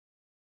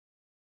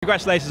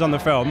Congratulations on the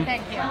film.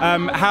 Thank you.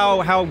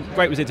 How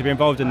great was it to be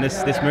involved in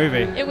this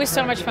movie? It was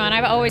so much fun.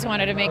 I've always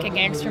wanted to make a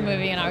gangster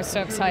movie, and I was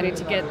so excited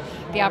to get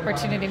the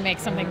opportunity to make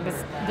something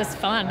this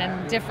fun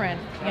and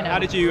different. You know. How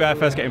did you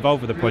first get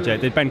involved with the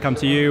project? Did Ben come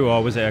to you,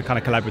 or was it a kind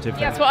of collaborative thing?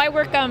 Yes, well, I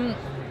work.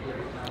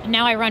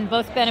 Now I run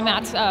both Ben and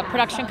Matt's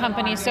production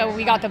company, so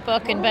we got the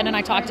book, and Ben and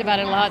I talked about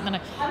it a lot, and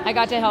then I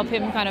got to help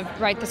him kind of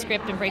write the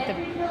script and break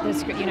the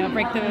script,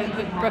 break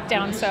the book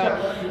down. So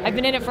I've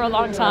been in it for a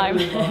long time.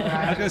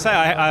 I was going to say,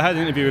 I heard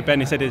an interview with Ben.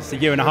 He said it's a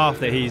year and a half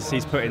that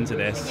he's put into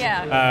this,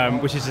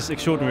 which is just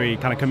extraordinary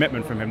kind of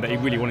commitment from him that he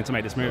really wanted to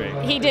make this movie.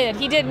 He did,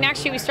 and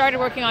actually we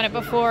started working on it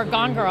before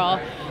Gone Girl,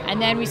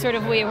 and then we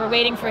were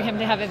waiting for him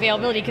to have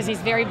availability because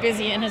he's very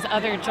busy in his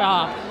other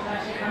job.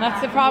 And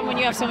that's the problem when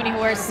you have somebody who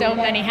wears so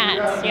many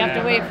hats. You have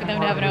to wait for them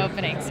to have an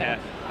opening. So.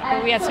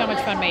 But we had so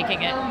much fun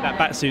making it. That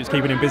bat suit's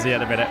keeping him busy at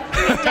the minute.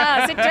 It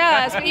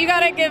does. But you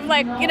gotta give, you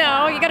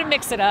gotta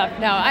mix it up.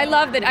 No, I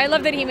love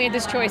that he made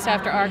this choice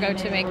after Argo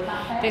to make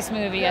this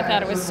movie. I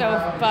thought it was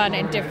so fun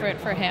and different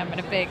for him, and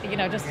a big,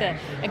 just a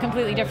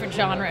completely different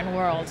genre and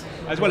world.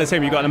 As well as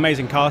him, you've got an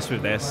amazing cast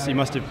with this. You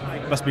must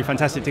be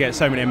fantastic to get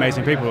so many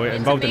amazing people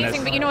involved in this.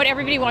 But you know what?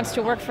 Everybody wants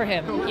to work for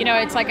him.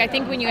 It's like, I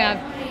think when you have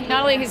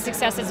not only his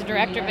success as a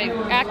director, but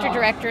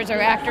actor-directors are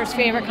actors'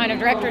 favorite kind of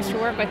directors to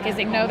work with because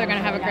they know they're going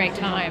to have a great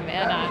time.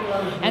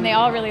 And they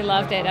all really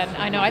loved it. And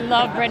I know I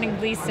love Brendan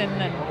Gleeson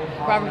and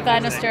Robert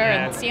Glenister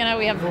and Sienna.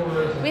 We have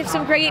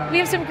some great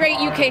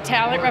UK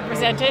talent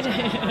represented.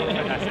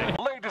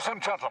 Ladies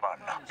and gentlemen,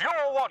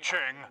 you're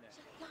watching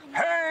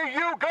Hey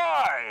You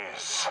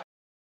Guys.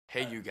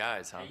 Hey You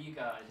Guys, huh? Hey You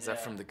Guys. Is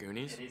that from the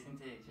Goonies? It is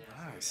indeed, yes.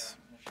 Nice.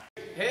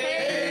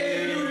 Hey